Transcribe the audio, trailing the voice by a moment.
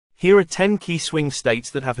Here are 10 key swing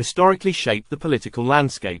states that have historically shaped the political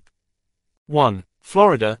landscape. 1.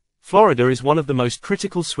 Florida. Florida is one of the most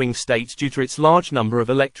critical swing states due to its large number of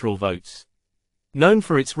electoral votes. Known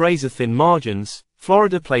for its razor-thin margins,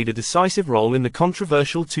 Florida played a decisive role in the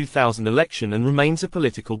controversial 2000 election and remains a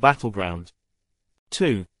political battleground.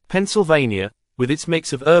 2. Pennsylvania. With its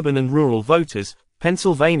mix of urban and rural voters,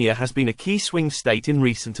 Pennsylvania has been a key swing state in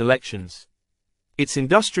recent elections. Its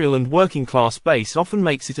industrial and working-class base often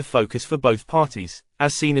makes it a focus for both parties,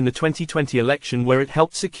 as seen in the 2020 election where it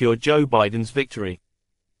helped secure Joe Biden's victory.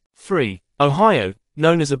 3. Ohio.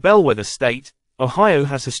 Known as a bellwether state, Ohio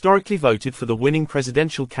has historically voted for the winning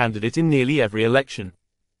presidential candidate in nearly every election.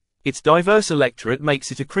 Its diverse electorate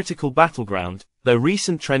makes it a critical battleground, though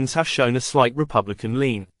recent trends have shown a slight Republican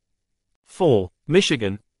lean. 4.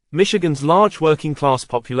 Michigan. Michigan's large working-class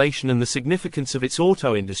population and the significance of its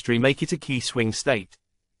auto industry make it a key swing state.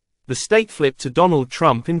 The state flipped to Donald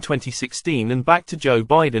Trump in 2016 and back to Joe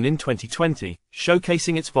Biden in 2020,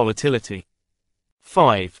 showcasing its volatility.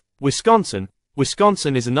 5. Wisconsin.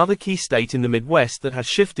 Wisconsin is another key state in the Midwest that has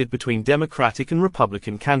shifted between Democratic and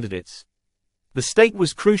Republican candidates. The state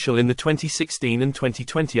was crucial in the 2016 and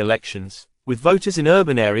 2020 elections, with voters in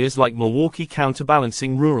urban areas like Milwaukee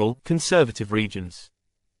counterbalancing rural, conservative regions.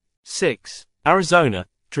 6. Arizona.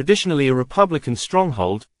 Traditionally a Republican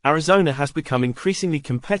stronghold, Arizona has become increasingly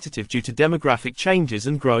competitive due to demographic changes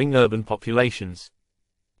and growing urban populations.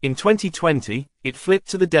 In 2020, it flipped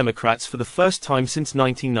to the Democrats for the first time since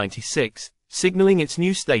 1996, signaling its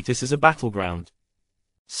new status as a battleground.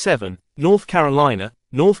 7. North Carolina.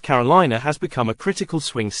 North Carolina has become a critical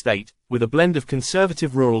swing state, with a blend of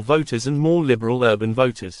conservative rural voters and more liberal urban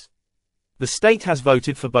voters. The state has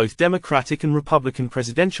voted for both Democratic and Republican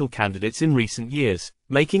presidential candidates in recent years,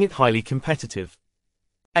 making it highly competitive.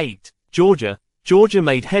 8. Georgia. Georgia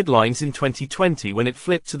made headlines in 2020 when it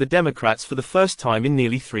flipped to the Democrats for the first time in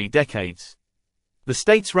nearly 3 decades. The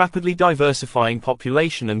state's rapidly diversifying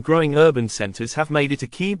population and growing urban centers have made it a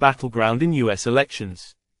key battleground in U.S.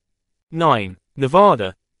 elections. 9.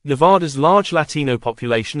 Nevada. Nevada's large Latino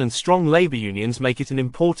population and strong labor unions make it an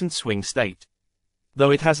important swing state.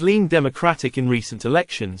 Though it has leaned Democratic in recent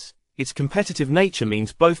elections, its competitive nature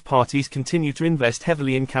means both parties continue to invest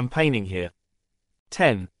heavily in campaigning here.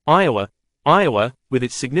 10. Iowa. Iowa, with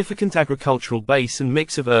its significant agricultural base and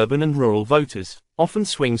mix of urban and rural voters, often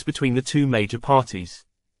swings between the two major parties.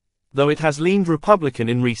 Though it has leaned Republican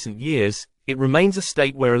in recent years, it remains a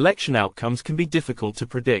state where election outcomes can be difficult to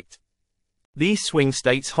predict. These swing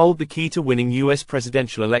states hold the key to winning U.S.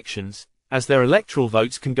 presidential elections, as their electoral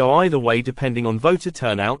votes can go either way depending on voter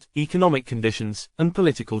turnout, economic conditions, and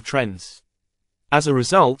political trends. As a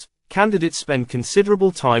result, candidates spend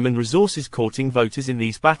considerable time and resources courting voters in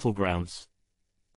these battlegrounds.